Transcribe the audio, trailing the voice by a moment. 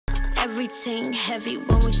Everything heavy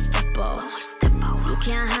when we step up. You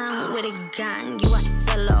can't hang with a gang, you a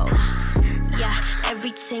solo. Yeah,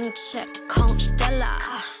 everything check, Constella.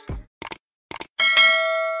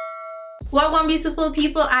 Welcome, beautiful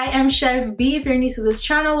people. I am Chef B. If you're new to this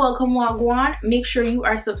channel, welcome, GWAN. Make sure you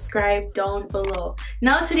are subscribed down below.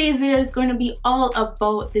 Now today's video is going to be all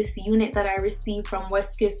about this unit that I received from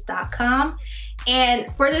WestKiss.com, and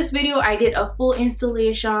for this video I did a full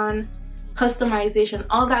installation, customization,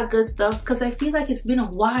 all that good stuff, because I feel like it's been a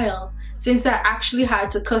while since I actually had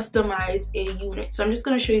to customize a unit. So I'm just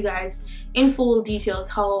going to show you guys in full details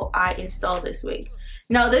how I installed this wig.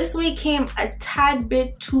 Now this wig came a tad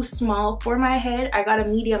bit too small for my head. I got a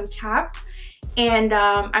medium cap, and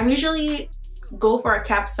I'm usually go for a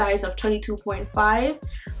cap size of 22.5,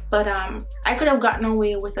 but I could have gotten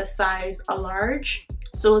away with a large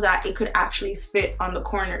so that it could actually fit on the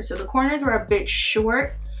corners. So the corners were a bit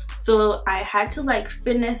short, so I had to like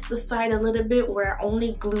finesse the side a little bit, where I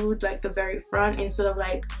only glued like the very front instead of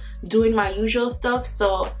like doing my usual stuff.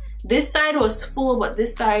 So this side was full, but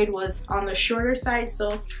this side was on the shorter side.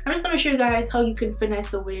 So I'm just going to show you guys how you can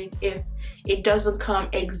finesse a wig if it doesn't come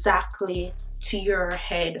exactly to your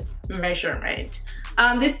head measurement.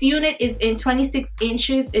 This unit is in 26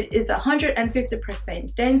 inches. It is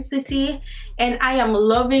 150% density, and I am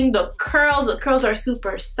loving the curls. The curls are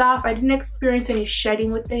super soft. I didn't experience any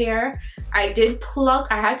shedding with the hair. I did pluck.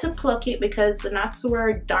 I had to pluck it because the knots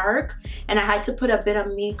were dark, and I had to put a bit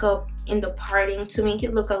of makeup in the parting to make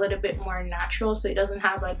it look a little bit more natural, so it doesn't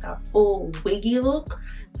have like a full wiggy look.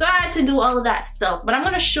 So I had to do all of that stuff, but I'm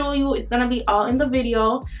going to show you. It's going to be all in the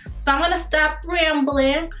video, so I'm going to stop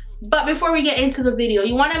rambling. But before we get into the video,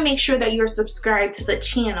 you want to make sure that you're subscribed to the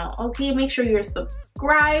channel, okay? Make sure you're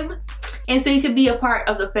subscribed, and so you can be a part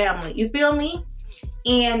of the family, you feel me?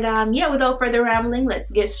 And yeah, without further rambling,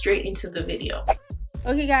 let's get straight into the video.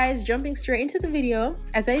 Okay guys, jumping straight into the video.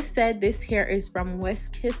 As I said, this hair is from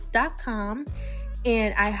WestKiss.com,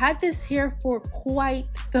 and I had this hair for quite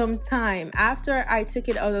some time. After I took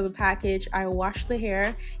it out of the package, I washed the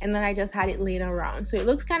hair, and then I just had it laying around. So it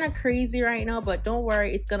looks kind of crazy right now, but don't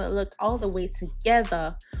worry, it's gonna look all the way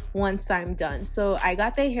together once I'm done. So I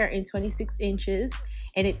got the hair in 26 inches,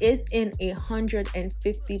 and it is in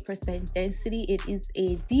 150% density. It is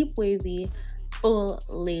a deep wavy full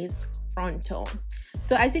lace frontal.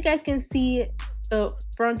 So as you guys can see, the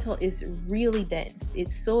frontal is really dense.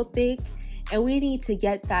 It's so thick, and we need to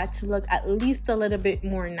get that to look at least a little bit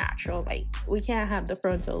more natural. Like, we can't have the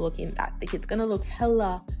frontal looking that thick. It's gonna look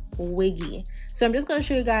hella wiggy. So I'm just gonna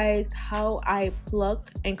show you guys how I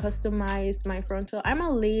pluck and customize my frontal. I'm a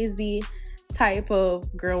lazy type of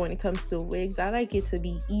girl when it comes to wigs. I like it to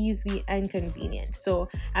be easy and convenient, so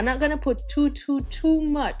I'm not gonna put too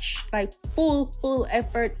much like full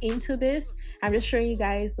effort into this. I'm just showing you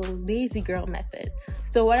guys the lazy girl method.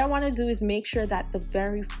 So what I want to do is make sure that the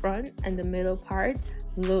very front and the middle part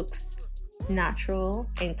looks natural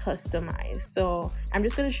and customized. So I'm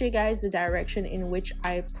just going to show you guys the direction in which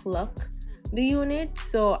I pluck the unit.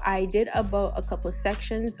 So I did about a couple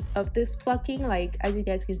sections of this plucking. Like, as you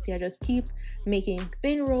guys can see, I just keep making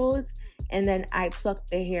thin rows, and then I pluck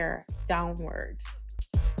the hair downwards.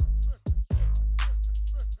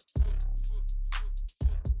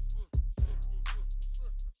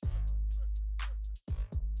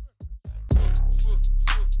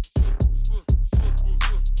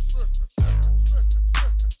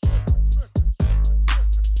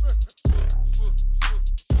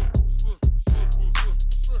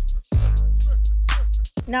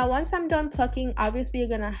 Now once I'm done plucking, obviously you're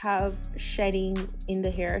gonna have shedding in the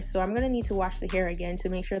hair, so I'm gonna need to wash the hair again to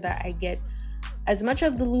make sure that I get as much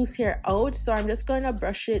of the loose hair out. So I'm just going to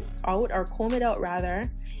brush it out, or comb it out rather,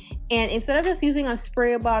 and instead of just using a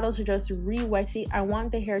spray bottle to just re-wet it, I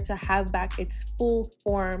want the hair to have back its full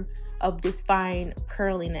form of defined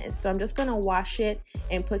curliness. So I'm just gonna wash it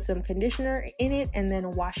and put some conditioner in it, and then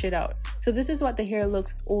wash it out. So this is what the hair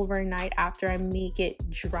looks overnight after I make it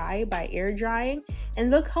dry by air drying, and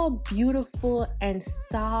look how beautiful and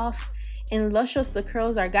soft and luscious the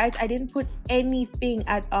curls are. Guys, I didn't put anything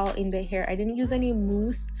at all in the hair. I didn't use any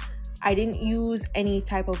mousse. I didn't use any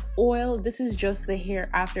type of oil. This is just the hair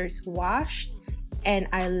after it's washed, and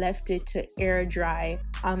I left it to air dry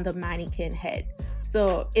on the mannequin head.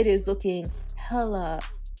 So it is looking hella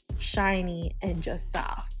shiny and just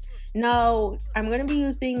soft. Now I'm going to be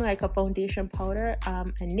using like a foundation powder, a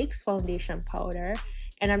NYX foundation powder,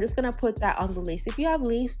 and I'm just going to put that on the lace. If you have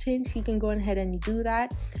lace tints, you can go ahead and do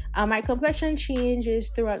that. My complexion changes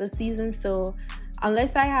throughout the season, so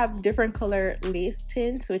unless I have different color lace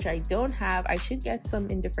tints, which I don't have, I should get some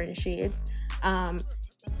in different shades.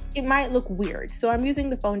 it might look weird. So I'm using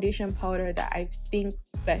the foundation powder that I think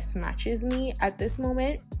best matches me at this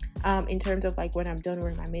moment, in terms of like when I'm done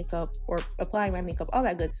wearing my makeup or applying my makeup, all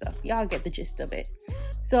that good stuff. Y'all get the gist of it.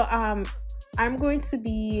 So I'm going to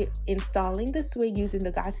be installing this wig using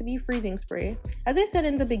the Got2b freezing spray. As I said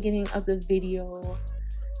in the beginning of the video,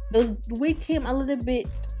 the wig came a little bit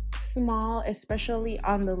small, especially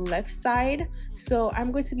on the left side, so I'm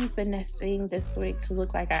going to be finessing this wig to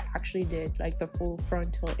look like I actually did like the full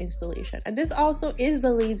frontal installation. And this also is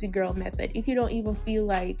the lazy girl method. If you don't even feel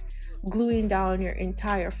like gluing down your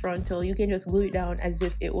entire frontal, you can just glue it down as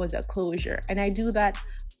if it was a closure. And I do that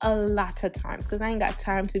a lot of times because I ain't got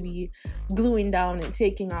time to be gluing down and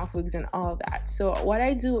taking off wigs and all that. So what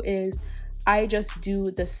I do is I just do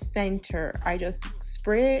the center. I just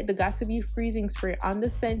spray the Got2b freezing spray on the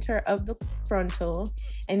center of the frontal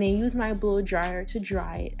and then use my blow dryer to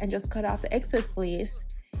dry it and just cut off the excess lace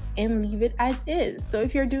and leave it as is. So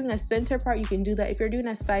if you're doing a center part, you can do that. If you're doing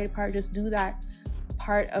a side part, just do that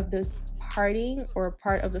part of the parting or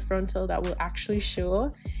part of the frontal that will actually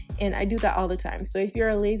show. And I do that all the time. So if you're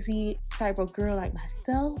a lazy type of girl like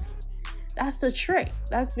myself, that's the trick.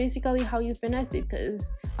 That's basically how you finesse it, because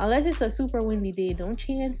unless it's a super windy day, don't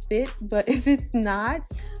chance it. But if it's not,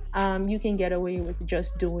 you can get away with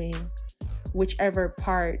just doing whichever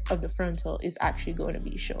part of the frontal is actually going to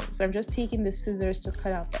be shown. So I'm just taking the scissors to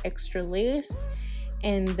cut out the extra lace,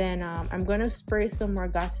 and then I'm going to spray some more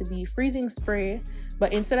Got2b freezing spray,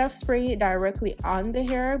 but instead of spraying it directly on the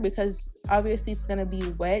hair, because obviously it's going to be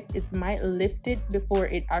wet, it might lift it before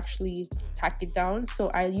it actually tack it down. So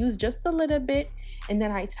I use just a little bit and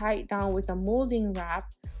then I tie it down with a molding wrap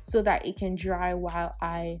so that it can dry while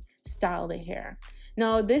I style the hair.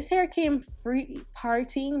 Now this hair came free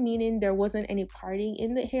parting, meaning there wasn't any parting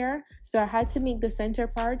in the hair, so I had to make the center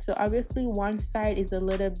part. So obviously one side is a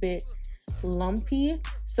little bit lumpy,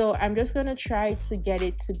 so I'm just gonna try to get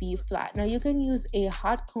it to be flat. Now you can use a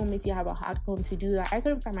hot comb if you have a hot comb to do that. I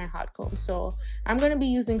couldn't find my hot comb, so I'm gonna be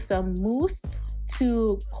using some mousse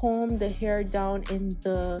to comb the hair down in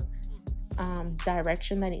the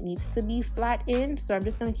direction that it needs to be flat in. So I'm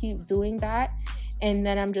just gonna keep doing that, and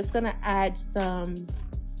then I'm just gonna add some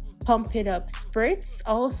pump it up spritz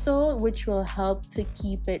also, which will help to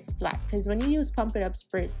keep it flat, because when you use pump it up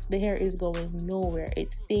spritz, the hair is going nowhere,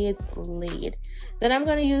 it stays laid. Then I'm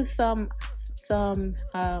going to use some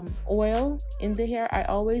oil in the hair. I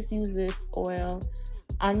always use this oil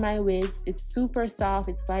on my wigs. It's super soft,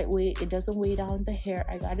 it's lightweight, it doesn't weigh down the hair.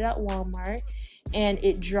 I got it at Walmart and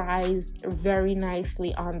it dries very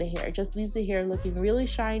nicely on the hair. It just leaves the hair looking really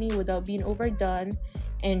shiny without being overdone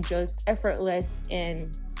and just effortless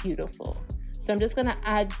and beautiful. So I'm just gonna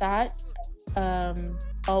add that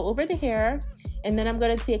all over the hair, and then I'm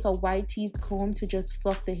gonna take a wide teeth comb to just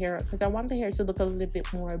fluff the hair up, because I want the hair to look a little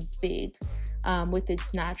bit more big with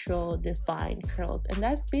its natural defined curls. And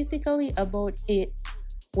that's basically about it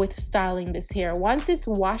with styling this hair. Once it's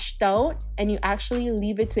washed out and you actually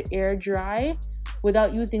leave it to air dry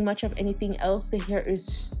without using much of anything else, the hair is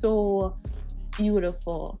so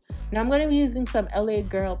beautiful. Now I'm going to be using some LA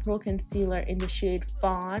Girl Pro Concealer in the shade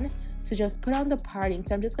Fawn to just put on the parting.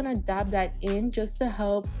 So I'm just going to dab that in just to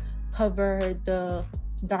help cover the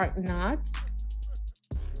dark knots.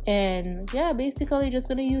 And yeah, basically just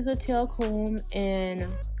going to use a tail comb and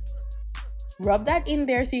rub that in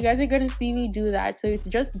there. So you guys are going to see me do that. So it's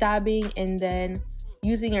just dabbing and then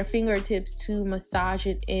using your fingertips to massage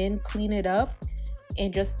it in, clean it up,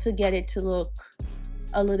 and just to get it to look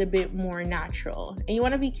a little bit more natural. And you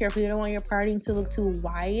want to be careful, you don't want your parting to look too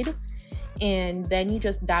wide, and then you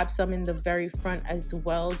just dab some in the very front as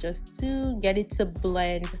well, just to get it to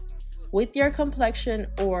blend with your complexion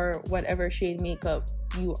or whatever shade makeup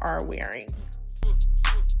you are wearing.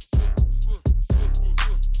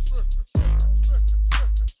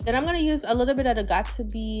 Then I'm going to use a little bit of the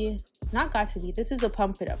Got2b, this is the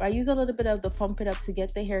Pump It Up. I use a little bit of the Pump It Up to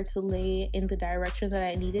get the hair to lay in the direction that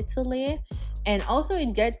I need it to lay. And also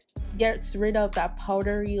it gets rid of that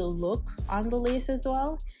powdery look on the lace as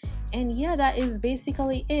well. And yeah, that is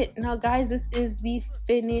basically it. Now guys, this is the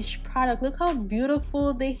finished product. Look how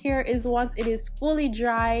beautiful the hair is once it is fully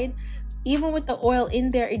dried. Even with the oil in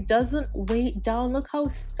there, it doesn't weigh down. Look how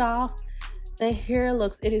soft the hair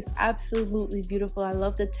looks. It is absolutely beautiful. I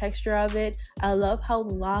love the texture of it. I love how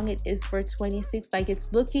long it is for 26. Like,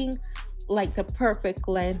 it's looking like the perfect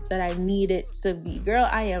length that I need it to be. Girl,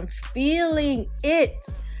 I am feeling it.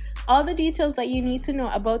 All the details that you need to know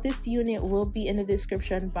about this unit will be in the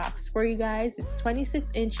description box for you guys. It's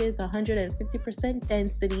 26 inches, 150%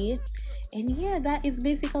 density. And yeah, that is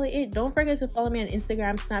basically it. Don't forget to follow me on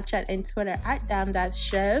Instagram, Snapchat, and Twitter at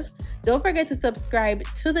damn-chef. Don't forget to subscribe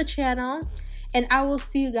to the channel. And I will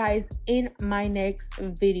see you guys in my next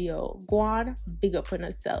video. GWAN, big up on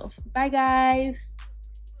yourself. Bye, guys.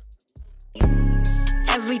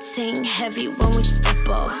 Everything heavy when we step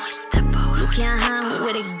up. You can't hang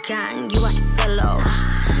with a gang, you a solo.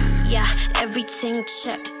 Yeah, everything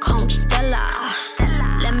check, come Stella.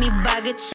 Let me bag it.